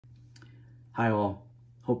Hi all,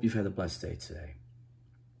 hope you've had a blessed day today.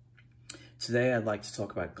 Today I'd like to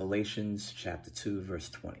talk about Galatians chapter 2 verse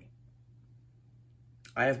 20.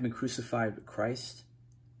 I have been crucified with Christ,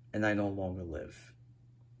 and I no longer live,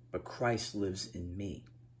 but Christ lives in me.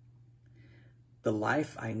 The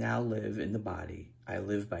life I now live in the body, I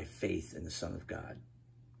live by faith in the Son of God,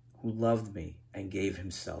 who loved me and gave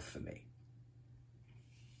himself for me.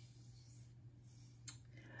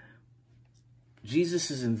 Jesus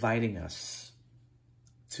is inviting us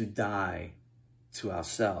to die to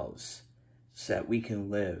ourselves so that we can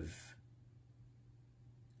live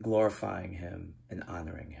glorifying him and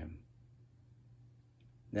honoring him.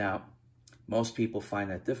 Now, most people find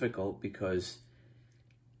that difficult because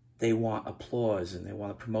they want applause and they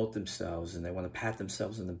want to promote themselves and they want to pat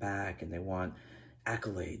themselves on the back and they want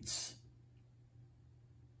accolades.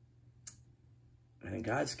 And in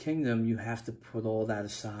God's kingdom, you have to put all that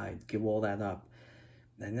aside, give all that up.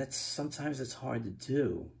 And sometimes it's hard to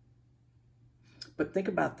do. But think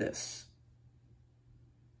about this.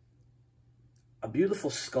 A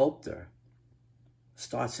beautiful sculptor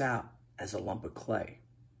starts out as a lump of clay.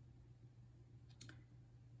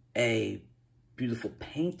 A beautiful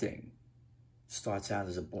painting starts out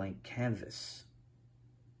as a blank canvas.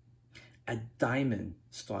 A diamond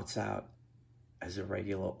starts out as a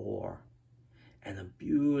regular ore. And a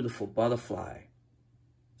beautiful butterfly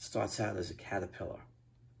starts out as a caterpillar.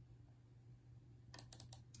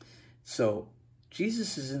 So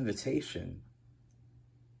Jesus' invitation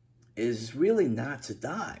is really not to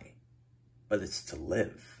die, but it's to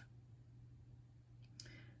live.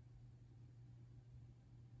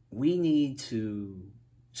 We need to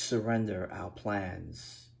surrender our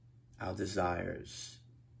plans, our desires.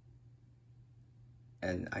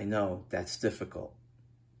 And I know that's difficult.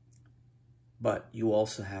 But you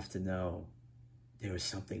also have to know there is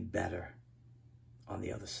something better on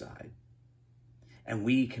the other side. And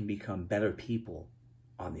we can become better people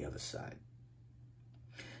on the other side.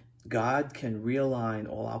 God can realign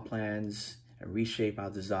all our plans and reshape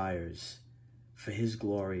our desires for his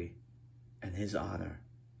glory and his honor.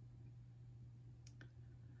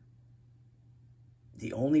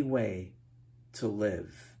 The only way to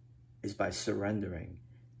live is by surrendering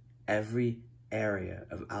every area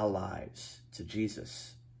of our lives to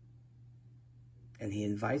Jesus. And he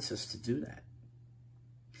invites us to do that.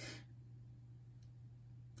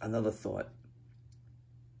 Another thought.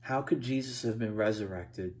 How could Jesus have been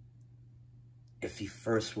resurrected if he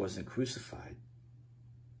first wasn't crucified?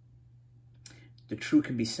 The truth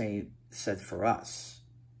can be said for us.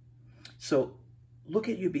 So look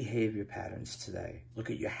at your behavior patterns today. Look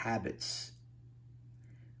at your habits.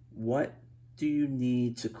 What do you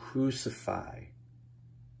need to crucify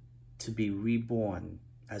to be reborn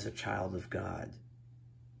as a child of God?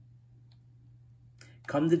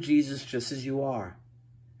 Come to Jesus just as you are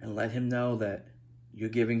and let him know that you're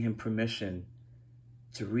giving him permission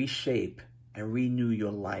to reshape and renew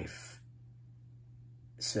your life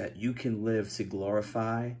so that you can live to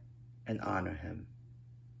glorify and honor him.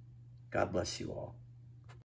 God bless you all.